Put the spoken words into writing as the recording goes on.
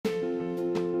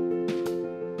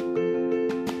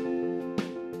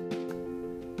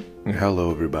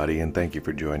Hello, everybody, and thank you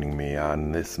for joining me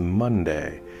on this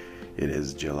Monday. It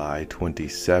is July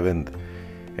 27th,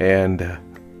 and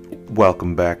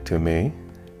welcome back to me.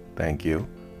 Thank you.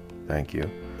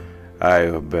 I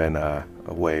have been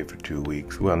away for 2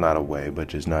 weeks. Well, not away, but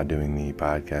just not doing the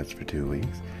podcast for 2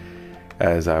 weeks,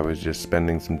 as I was just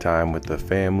spending some time with the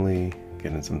family,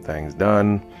 getting some things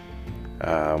done.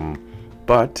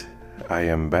 But I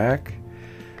am back.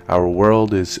 Our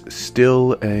world is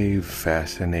still a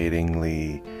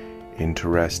fascinatingly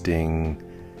interesting,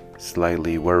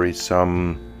 slightly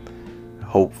worrisome,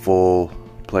 hopeful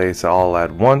place all at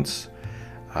once.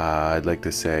 I'd like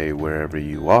to say, wherever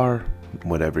you are,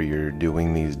 whatever you're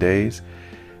doing these days,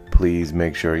 please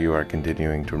make sure you are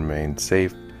continuing to remain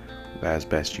safe as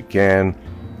best you can.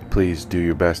 Please do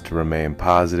your best to remain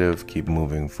positive, keep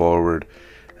moving forward.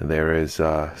 There is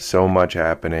so much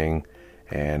happening,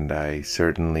 and I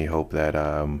certainly hope that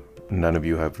none of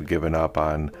you have given up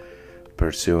on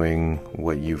pursuing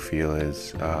what you feel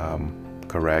is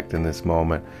correct in this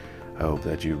moment. I hope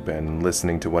that you've been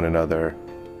listening to one another,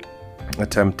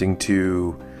 attempting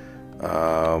to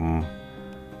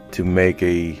make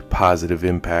a positive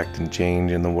impact and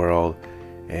change in the world,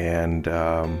 and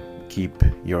keep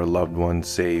your loved ones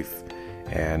safe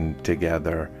and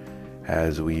together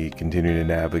as we continue to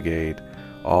navigate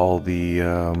all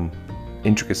the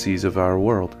intricacies of our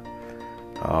world.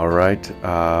 All right.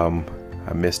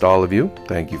 I missed all of you.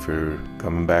 Thank you for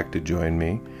coming back to join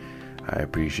me. I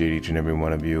appreciate each and every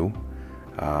one of you.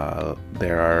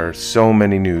 There are so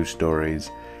many news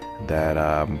stories that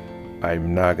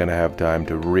I'm not going to have time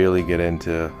to really get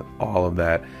into all of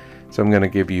that. So I'm going to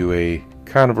give you a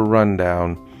kind of a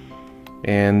rundown.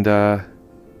 And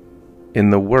in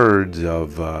the words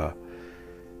of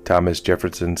Thomas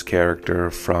Jefferson's character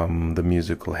from the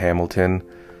musical Hamilton,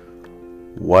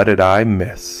 what did I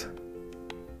miss?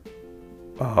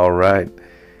 All right.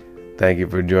 Thank you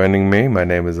for joining me. My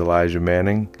name is Elijah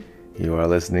Manning. You are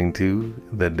listening to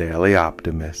The Daily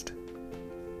Optimist.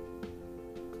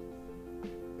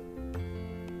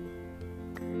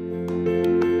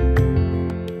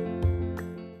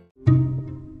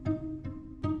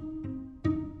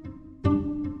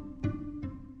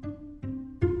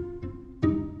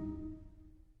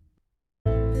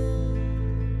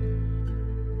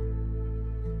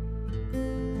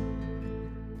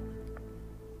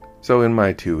 So in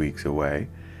my 2 weeks away,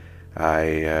 I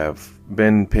have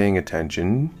been paying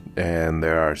attention, and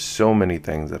there are so many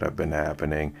things that have been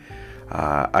happening.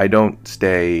 I don't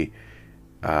stay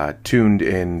tuned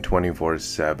in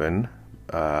 24/7,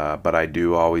 but I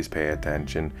do always pay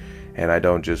attention, and I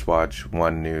don't just watch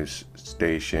one news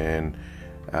station.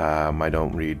 I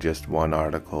don't read just one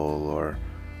article or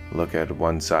look at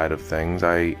one side of things.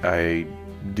 I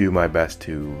do my best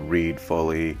to read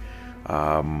fully,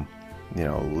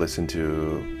 listen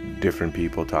to different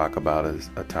people talk about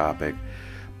a topic,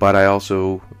 but I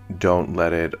also don't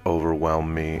let it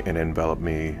overwhelm me and envelop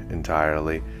me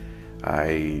entirely.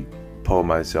 I pull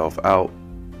myself out,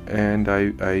 and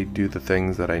I do the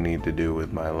things that I need to do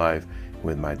with my life,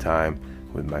 with my time,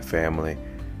 with my family,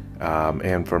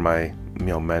 and for my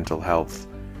mental health.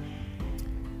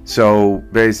 So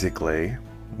basically,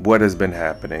 what has been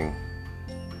happening?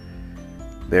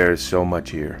 There's so much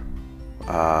here.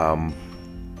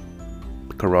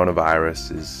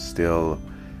 Coronavirus is still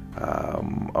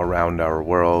around our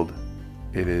world.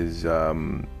 It is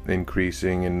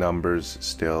increasing in numbers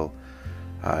still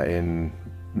in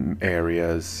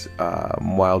areas,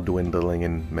 while dwindling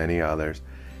in many others.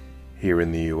 Here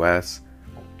in the U.S.,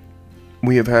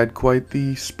 we have had quite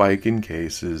the spike in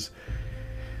cases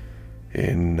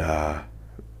in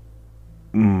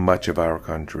much of our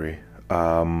country.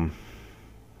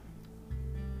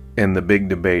 And the big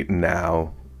debate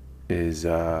now is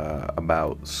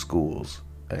about schools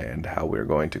and how we're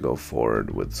going to go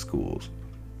forward with schools.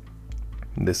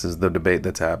 This is the debate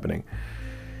that's happening.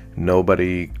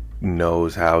 Nobody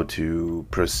knows how to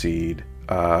proceed.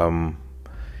 There are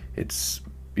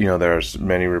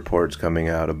many reports coming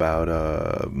out about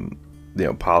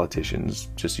politicians,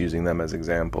 just using them as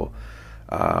example,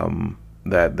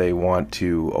 that they want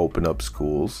to open up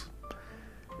schools,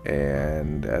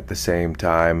 and at the same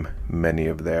time, many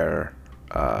of their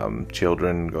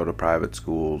children go to private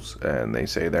schools, and they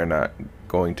say they're not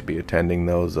going to be attending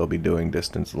those. They'll be doing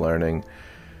distance learning.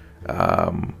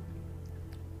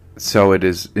 So it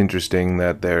is interesting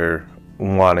that they're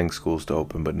wanting schools to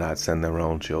open but not send their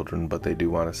own children, but they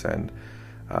do want to send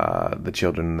the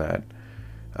children that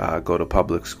go to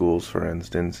public schools, for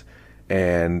instance.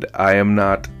 And I am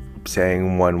not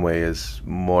saying one way is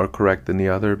more correct than the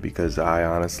other, because I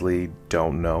honestly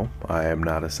don't know. I am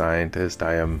not a scientist.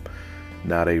 I am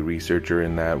not a researcher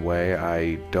in that way.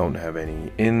 I don't have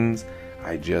any ins.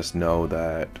 I just know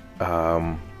that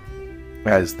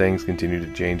as things continue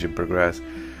to change and progress,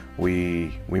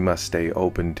 we must stay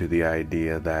open to the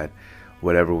idea that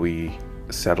whatever we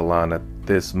settle on at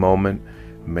this moment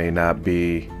may not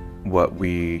be what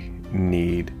we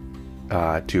need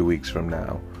 2 weeks from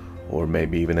now, or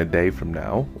maybe even a day from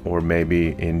now, or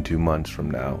maybe in 2 months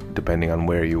from now, depending on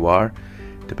where you are,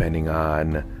 depending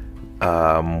on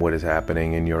what is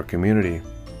happening in your community.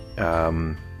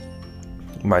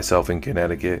 Myself in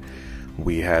Connecticut,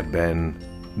 we had been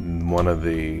one of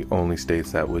the only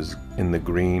states that was in the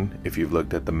green. If you've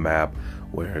looked at the map,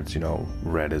 where it's,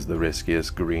 red is the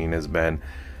riskiest, green has been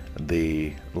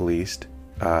the least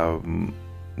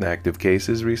active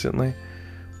cases recently.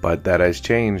 But that has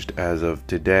changed as of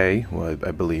today, well,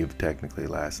 I believe technically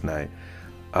last night.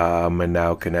 And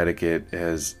now Connecticut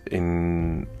has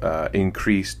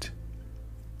increased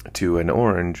to an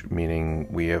orange,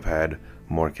 meaning we have had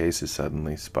more cases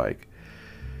suddenly spike.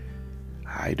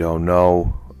 I don't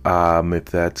know if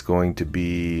that's going to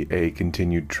be a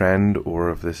continued trend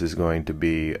or if this is going to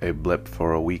be a blip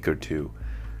for a week or two.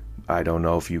 I don't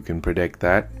know if you can predict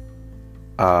that.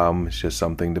 It's just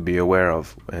something to be aware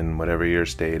of, and whatever your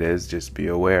state is, just be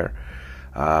aware.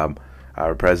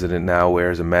 Our president now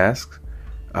wears a mask,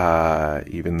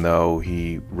 even though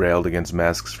he railed against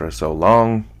masks for so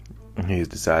long. He's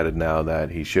decided now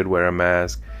that he should wear a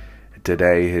mask.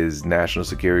 Today, his national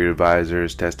security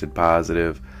advisors tested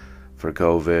positive for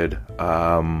COVID.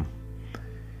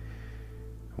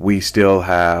 We still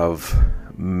have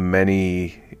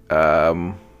many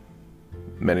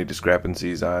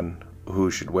discrepancies on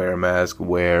who should wear a mask,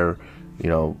 where,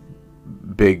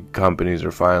 big companies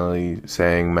are finally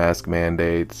saying mask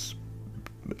mandates.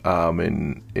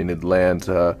 In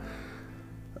Atlanta,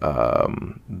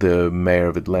 the mayor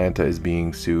of Atlanta is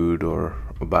being sued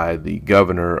by the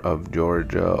governor of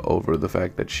Georgia over the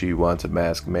fact that she wants a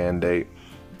mask mandate,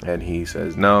 and he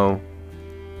says no.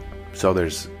 So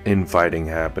there's infighting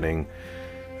happening.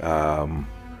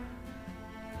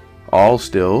 All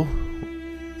still,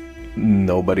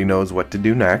 nobody knows what to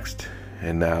do next,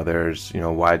 and now there's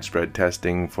widespread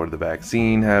testing for the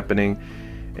vaccine happening,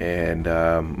 and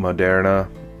Moderna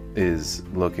is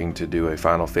looking to do a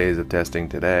final phase of testing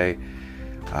today.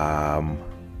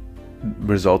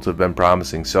 Results have been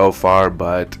promising so far,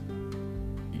 but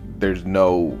there's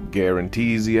no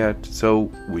guarantees yet,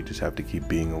 so we just have to keep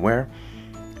being aware.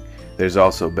 There's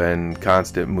also been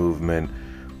constant movement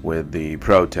with the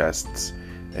protests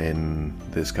in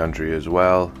this country as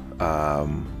well.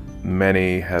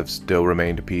 Many have still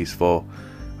remained peaceful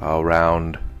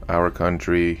around our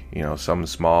country, some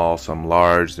small, some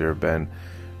large. There have been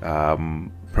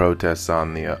protests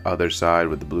on the other side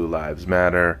with the Blue Lives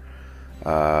Matter.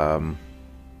 There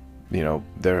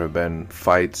have been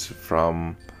fights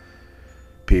from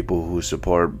people who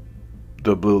support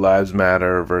the Blue Lives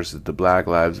Matter versus the Black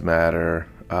Lives Matter.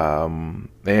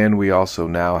 And we also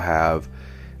now have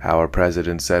our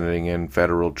president sending in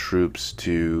federal troops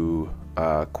to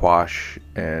quash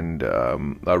and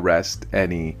arrest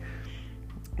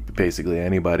basically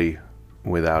anybody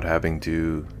without having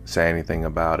to say anything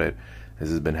about it. This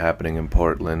has been happening in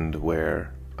Portland,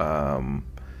 where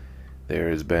there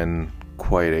has been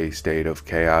quite a state of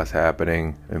chaos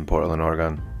happening in Portland,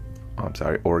 Oregon.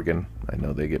 Oregon. I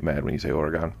know they get mad when you say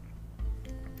Oregon.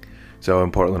 So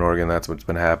in Portland, Oregon, that's what's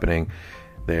been happening.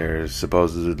 There's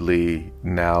supposedly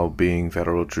now being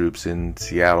federal troops in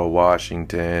Seattle,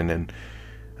 Washington, and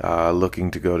looking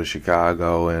to go to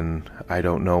Chicago, and I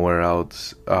don't know where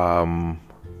else.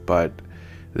 But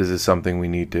this is something we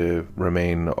need to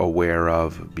remain aware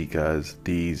of, because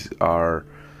these are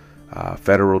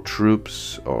federal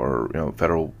troops, or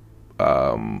federal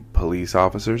police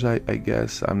officers, I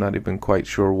guess. I'm not even quite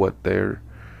sure what their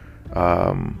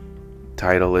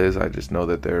title is. I just know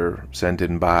that they're sent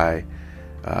in by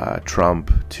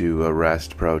Trump to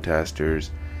arrest protesters,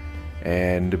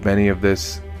 and many of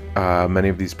these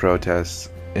protests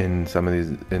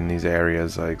in these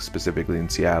areas, like specifically in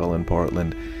Seattle and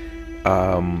Portland,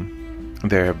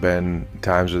 there have been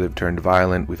times where they've turned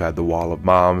violent. We've had the Wall of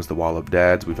Moms, the Wall of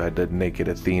Dads. We've had the Naked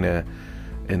Athena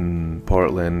in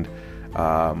Portland.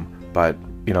 But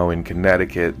in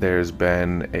Connecticut, there's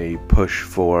been a push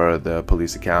for the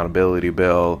police accountability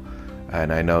bill,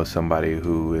 and I know somebody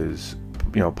who is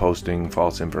posting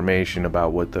false information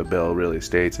about what the bill really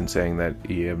states and saying that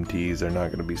EMTs are not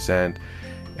going to be sent,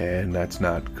 and that's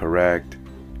not correct.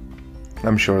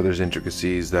 I'm sure there's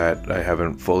intricacies that I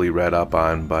haven't fully read up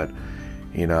on, but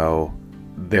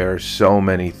there are so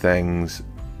many things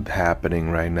happening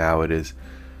right now. It is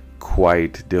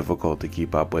quite difficult to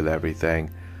keep up with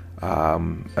everything.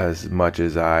 As much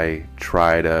as I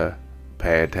try to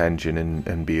pay attention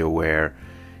and be aware,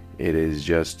 it is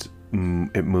just,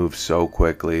 it moves so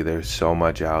quickly. There's so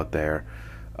much out there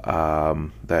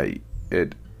that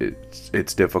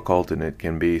it's difficult, and it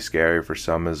can be scary for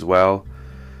some as well.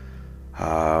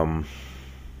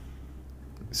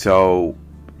 So,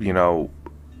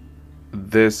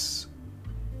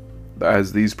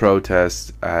 as these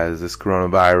protests, as this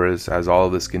coronavirus, as all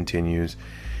of this continues,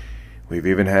 we've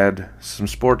even had some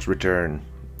sports return.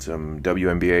 Some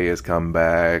WNBA has come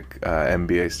back.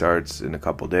 NBA starts in a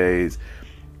couple days.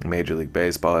 Major League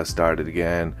Baseball has started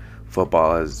again.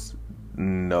 Football has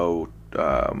no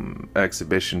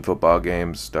exhibition football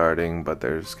games starting, but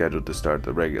they're scheduled to start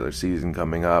the regular season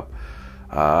coming up.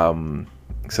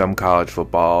 Some college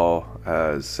football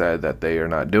has said that they are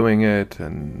not doing it,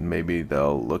 and maybe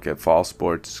they'll look at fall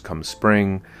sports come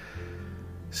spring.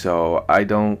 So I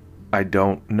don't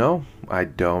know.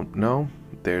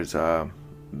 There's a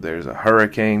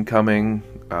hurricane coming.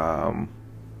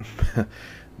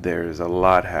 There's a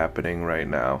lot happening right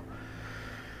now.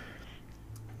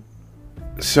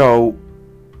 So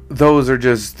those are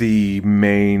just the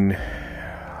main,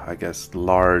 I guess,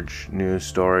 large news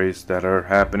stories that are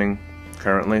happening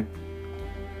currently.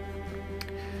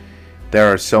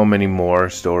 There are so many more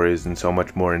stories and so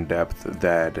much more in depth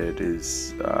that it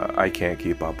is, I can't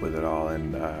keep up with it all,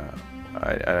 and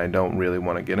I don't really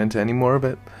want to get into any more of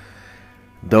it.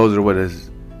 Those are what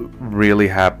is really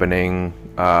happening.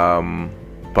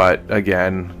 But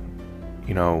again,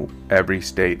 every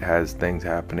state has things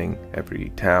happening, every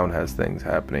town has things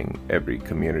happening, every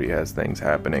community has things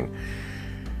happening.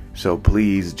 So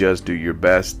please just do your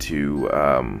best to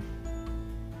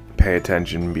pay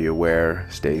attention, be aware,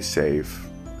 stay safe,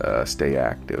 stay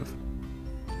active.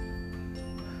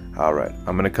 Alright,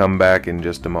 I'm going to come back in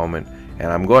just a moment,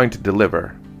 and I'm going to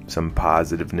deliver some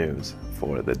positive news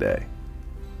for the day.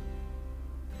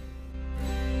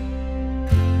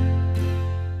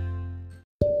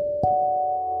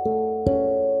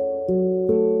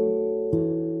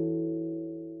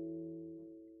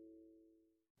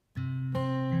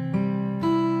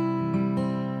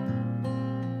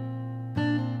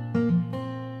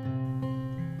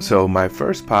 So my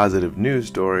first positive news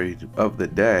story of the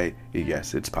day,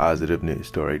 yes, it's positive news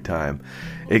story time.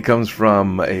 It comes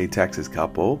from a Texas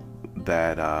couple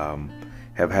that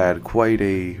have had quite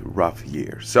a rough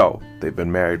year. So they've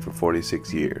been married for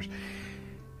 46 years.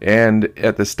 And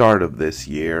at the start of this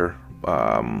year,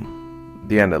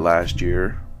 the end of last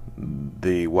year,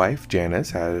 the wife,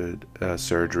 Janice, had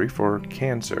surgery for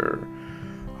cancer.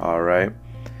 All right.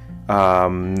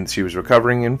 She was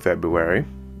recovering in February.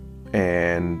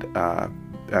 And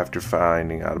after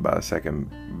finding out about a second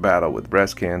battle with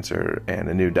breast cancer and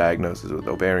a new diagnosis with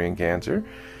ovarian cancer,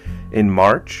 in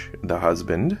March, the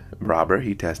husband, Robert,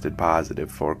 he tested positive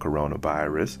for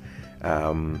coronavirus.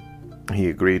 He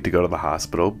agreed to go to the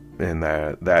hospital, and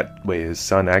that way his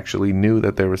son actually knew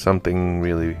that there was something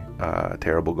really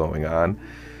terrible going on.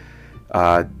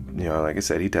 Like I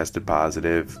said, he tested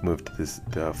positive, moved to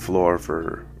the floor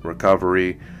for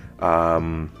recovery.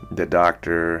 The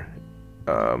doctor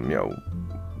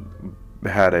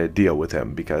had a deal with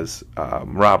him because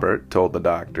Robert told the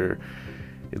doctor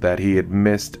that he had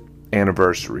missed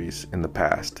anniversaries in the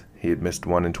past. He had missed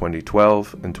one in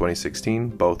 2012 and 2016,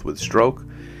 both with stroke,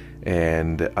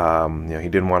 and he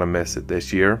didn't want to miss it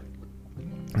this year,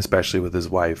 especially with his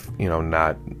wife,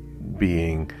 not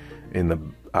being in the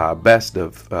best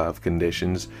of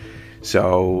conditions.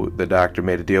 So the doctor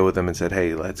made a deal with him and said,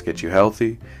 hey, let's get you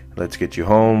healthy. Let's get you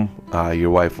home. Your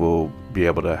wife will be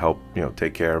able to help,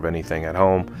 take care of anything at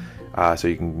home. So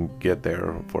you can get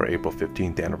there for April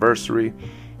 15th anniversary.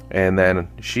 And then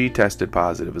she tested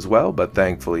positive as well, but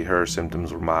thankfully her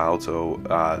symptoms were mild. So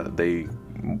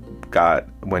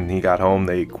when he got home,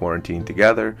 they quarantined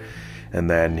together, and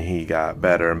then he got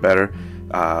better and better.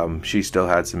 She still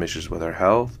had some issues with her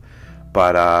health,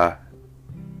 but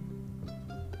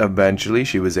eventually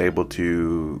she was able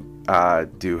to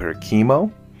do her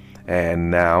chemo, and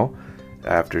now,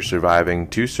 after surviving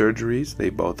 2 surgeries, they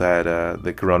both had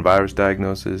the coronavirus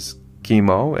diagnosis,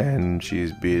 chemo, and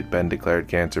she's been declared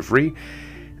cancer-free.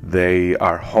 They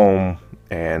are home,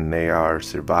 and they are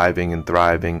surviving and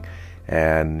thriving,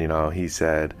 and, he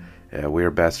said,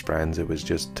 we're best friends. It was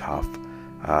just tough.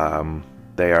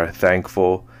 They are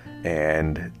thankful,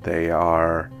 and they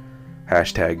are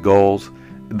 #goals.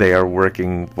 They are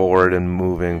working forward and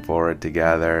moving forward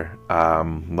together,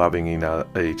 loving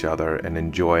each other and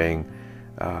enjoying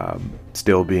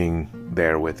still being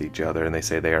there with each other. And they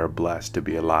say they are blessed to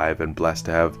be alive and blessed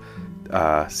to have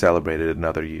celebrated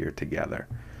another year together.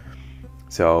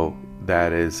 So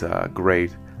that is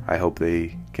great. I hope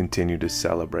they continue to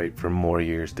celebrate for more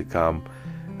years to come,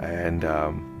 and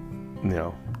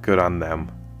good on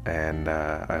them. And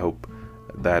I hope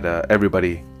that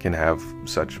everybody can have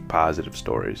such positive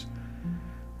stories.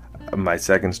 My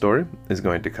second story is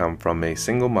going to come from a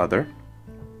single mother,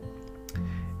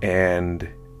 and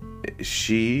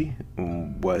she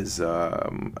was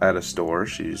at a store.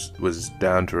 She was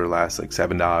down to her last like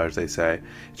 $7, they say.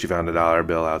 She found a dollar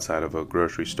bill outside of a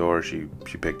grocery store. She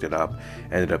picked it up,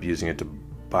 ended up using it to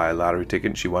buy a lottery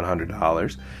ticket. She won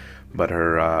 $100, but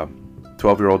her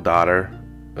 12-year-old daughter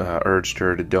urged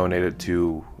her to donate it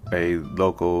to a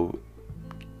local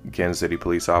Kansas City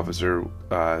police officer's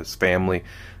family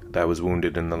that was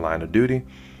wounded in the line of duty.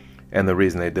 And the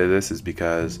reason they did this is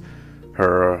because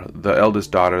the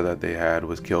eldest daughter that they had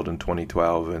was killed in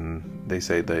 2012, and they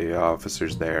say the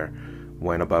officers there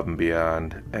went above and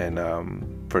beyond and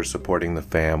for supporting the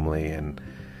family, and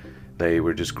they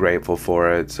were just grateful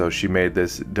for it. So she made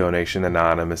this donation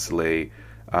anonymously,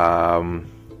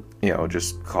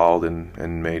 just called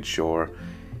and made sure.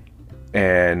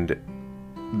 And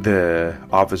the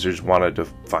officers wanted to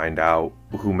find out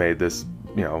who made this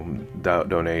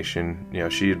donation.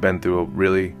 She had been through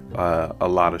a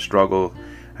lot of struggle,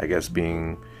 I guess,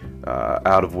 being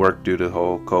out of work due to the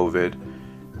whole COVID.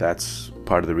 That's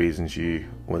part of the reason she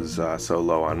was so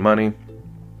low on money.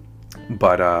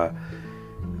 But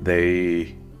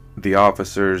the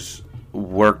officers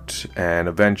worked, and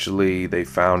eventually they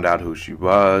found out who she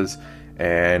was,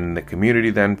 and the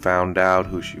community then found out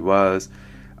who she was.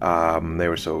 They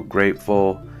were so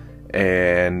grateful,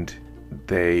 and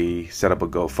they set up a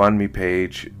GoFundMe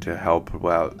page to help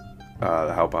her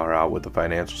out with the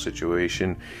financial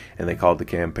situation, and they called the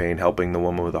campaign "Helping the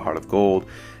Woman with a Heart of Gold."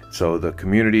 So the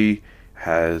community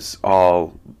has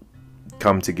all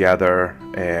come together,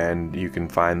 and you can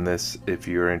find this if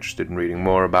you're interested in reading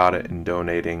more about it and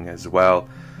donating as well.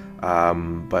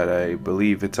 But I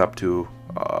believe it's up to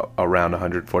around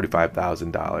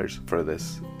 $145,000 for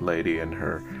this lady and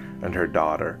her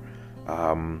daughter.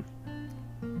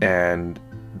 And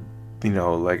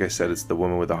like I said, it's the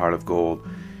woman with the heart of gold.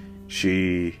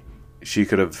 She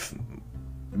could have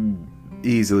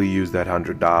easily used that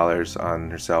 $100 on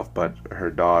herself, but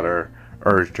her daughter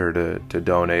urged her to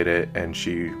donate it, and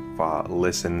she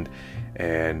listened,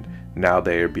 and now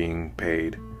they are being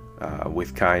paid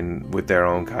with their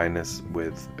own kindness,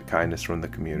 with kindness from the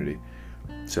community.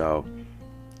 So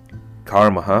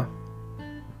karma, huh?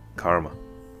 Karma.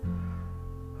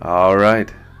 All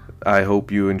right. I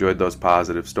hope you enjoyed those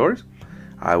positive stories.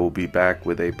 I will be back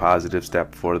with a positive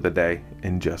step for the day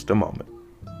in just a moment.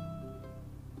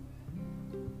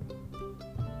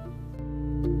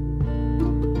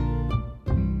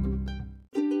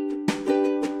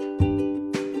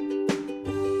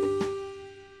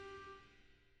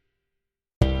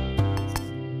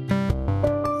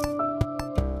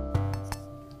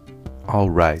 All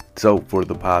right, so for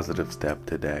the positive step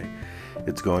today,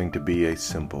 it's going to be a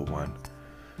simple one.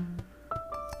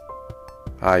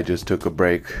 I just took a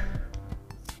break.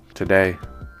 Today,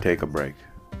 take a break.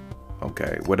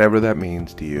 Okay, whatever that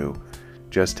means to you,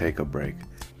 just take a break.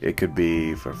 It could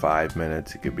be for 5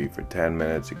 minutes, it could be for 10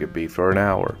 minutes, it could be for an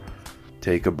hour.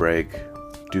 Take a break,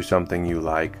 do something you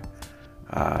like.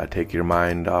 Take your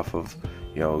mind off of,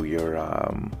 your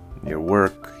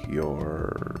work,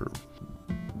 your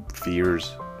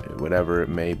fears, whatever it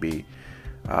may be.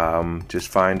 Just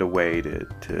find a way to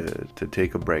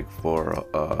take a break for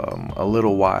a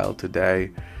little while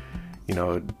today.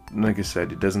 Like I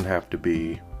said, it doesn't have to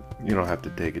be, you don't have to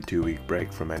take a 2-week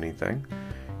break from anything.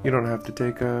 You don't have to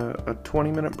take a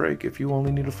 20-minute break if you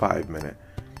only need a 5-minute,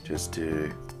 just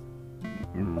to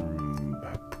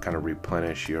kind of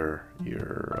replenish your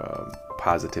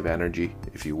positive energy,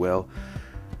 if you will.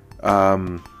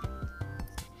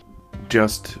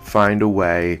 Just find a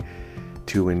way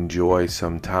to enjoy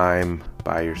some time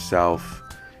by yourself,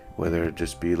 whether it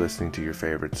just be listening to your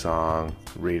favorite song,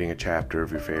 reading a chapter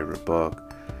of your favorite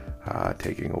book,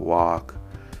 taking a walk,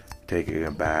 taking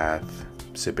a bath,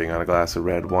 sipping on a glass of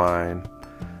red wine,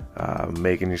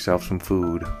 making yourself some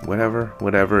food,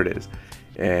 whatever it is.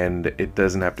 And it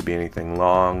doesn't have to be anything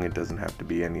long, it doesn't have to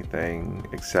be anything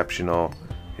exceptional,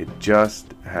 it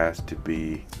just has to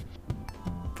be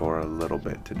for a little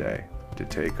bit today, to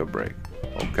take a break.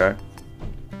 Okay?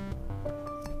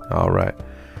 Alright.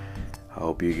 I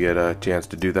hope you get a chance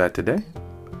to do that today.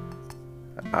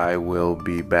 I will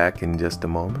be back in just a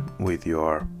moment with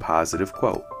your positive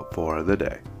quote for the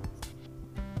day.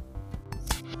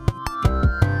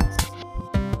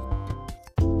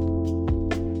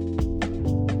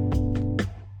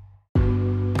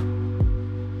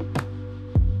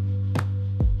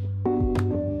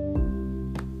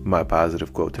 My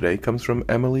positive quote today comes from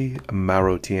Emily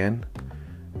Marotien,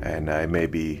 and I may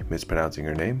be mispronouncing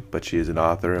her name, but she is an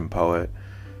author and poet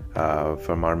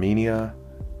from Armenia,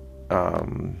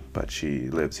 but she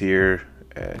lives here,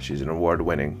 and she's an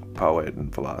award-winning poet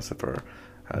and philosopher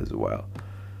as well.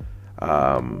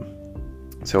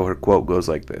 So her quote goes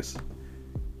like this: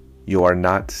 "You are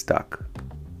not stuck.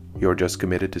 You're just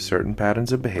committed to certain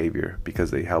patterns of behavior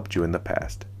because they helped you in the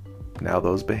past. Now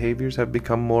those behaviors have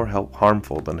become more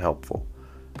harmful than helpful.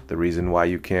 The reason why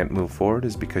you can't move forward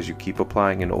is because you keep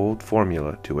applying an old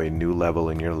formula to a new level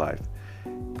in your life.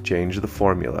 Change the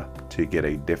formula to get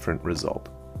a different result."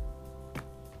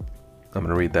 I'm going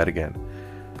to read that again.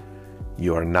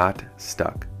 You are not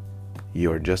stuck.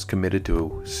 You are just committed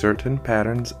to certain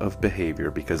patterns of behavior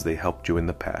because they helped you in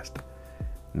the past.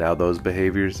 Now those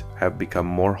behaviors have become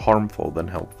more harmful than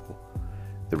helpful.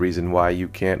 The reason why you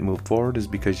can't move forward is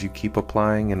because you keep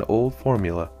applying an old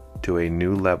formula to a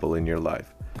new level in your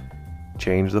life.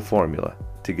 Change the formula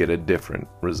to get a different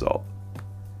result.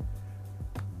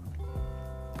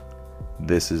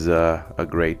 This is a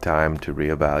great time to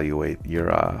reevaluate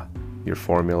your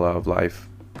formula of life.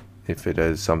 If it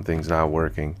is something's not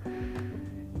working,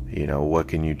 what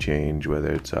can you change?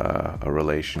 Whether it's a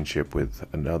relationship with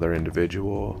another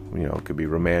individual, it could be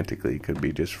romantically, it could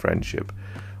be just friendship.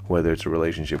 Whether it's a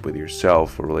relationship with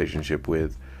yourself, a relationship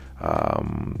with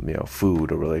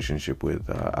food, a relationship with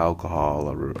alcohol,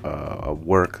 a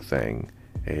work thing,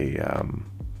 a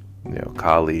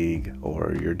colleague,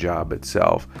 or your job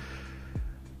itself.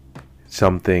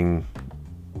 Something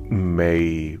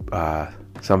may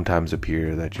sometimes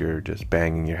appear that you're just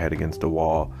banging your head against a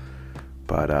wall,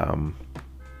 but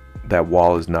that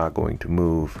wall is not going to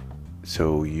move,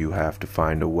 so you have to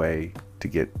find a way to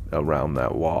get around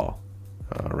that wall.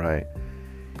 All right?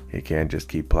 You can't just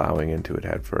keep plowing into it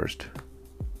head first.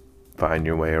 Find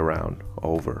your way around,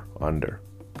 over, under.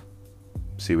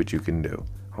 See what you can do,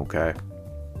 okay?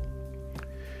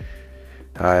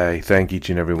 I thank each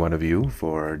and every one of you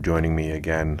for joining me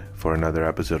again for another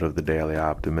episode of The Daily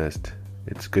Optimist.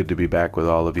 It's good to be back with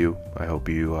all of you. I hope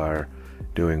you are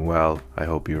doing well. I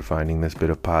hope you're finding this bit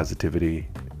of positivity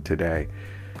today.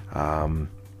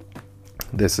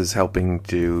 This is helping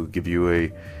to give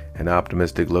you an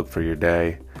optimistic look for your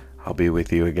day. I'll be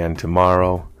with you again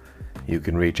tomorrow. You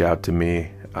can reach out to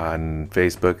me on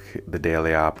Facebook, The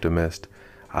Daily Optimist,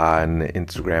 on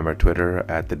Instagram or Twitter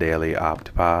at The Daily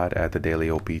Optpod, at The Daily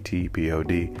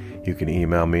OPTPOD. You can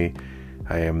email me.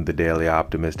 I am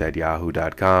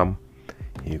thedailyoptimist@yahoo.com.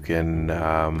 You can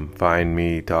find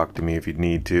me, talk to me if you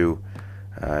need to.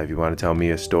 If you want to tell me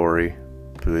a story,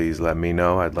 please let me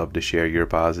know. I'd love to share your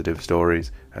positive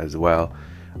stories as well.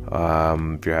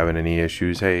 If you're having any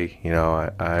issues, hey,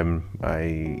 I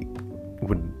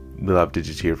would love to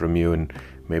just hear from you, and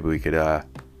maybe we could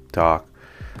talk.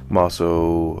 I'm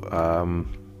also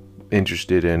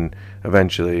interested in,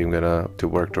 eventually I'm going to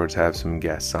work towards have some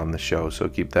guests on the show, so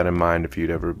keep that in mind if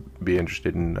you'd ever be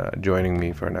interested in joining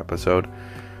me for an episode.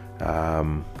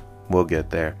 We'll get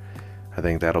there. I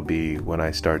think that'll be when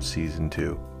I start season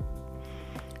 2.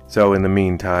 So in the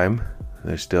meantime,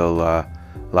 there's still a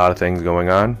lot of things going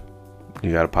on.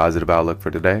 You got a positive outlook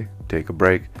for today. Take a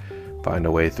break. Find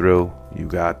a way through. You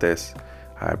got this.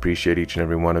 I appreciate each and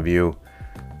every one of you.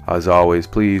 As always,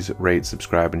 please rate,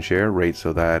 subscribe, and share. Rate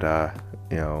so that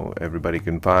everybody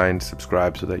can find.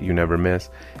 Subscribe so that you never miss.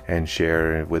 And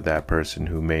share with that person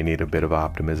who may need a bit of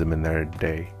optimism in their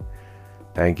day.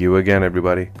 Thank you again,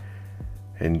 everybody.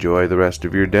 Enjoy the rest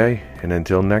of your day. And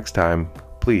until next time,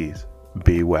 please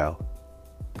be well.